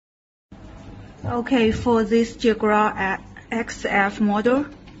Okay, for this Jaguar XF model,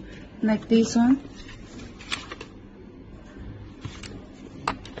 like this one.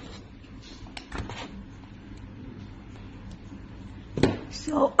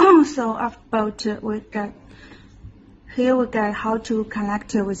 So about here we got how to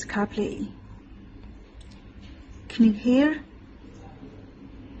connect with CarPlay. Click here.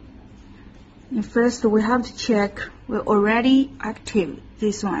 And first we have to check we're already active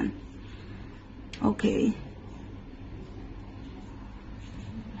this one. Okay.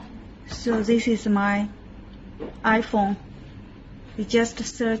 So this is my iPhone. We just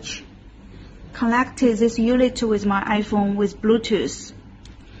search connect this unit with my iPhone with Bluetooth.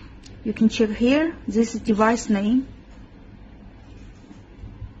 You can check here, this is device name.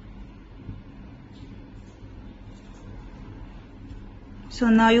 So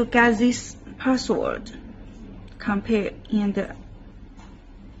now you get this password. Compare and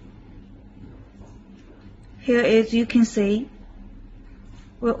here is you can see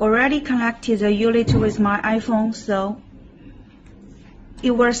we already connected the unit with my iPhone, so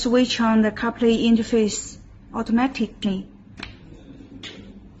it will switch on the CarPlay interface automatically.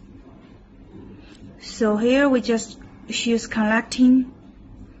 So here we just choose connecting,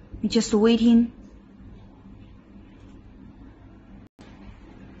 just waiting.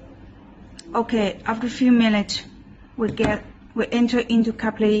 Okay, after a few minutes we enter into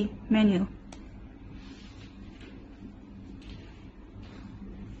CarPlay menu.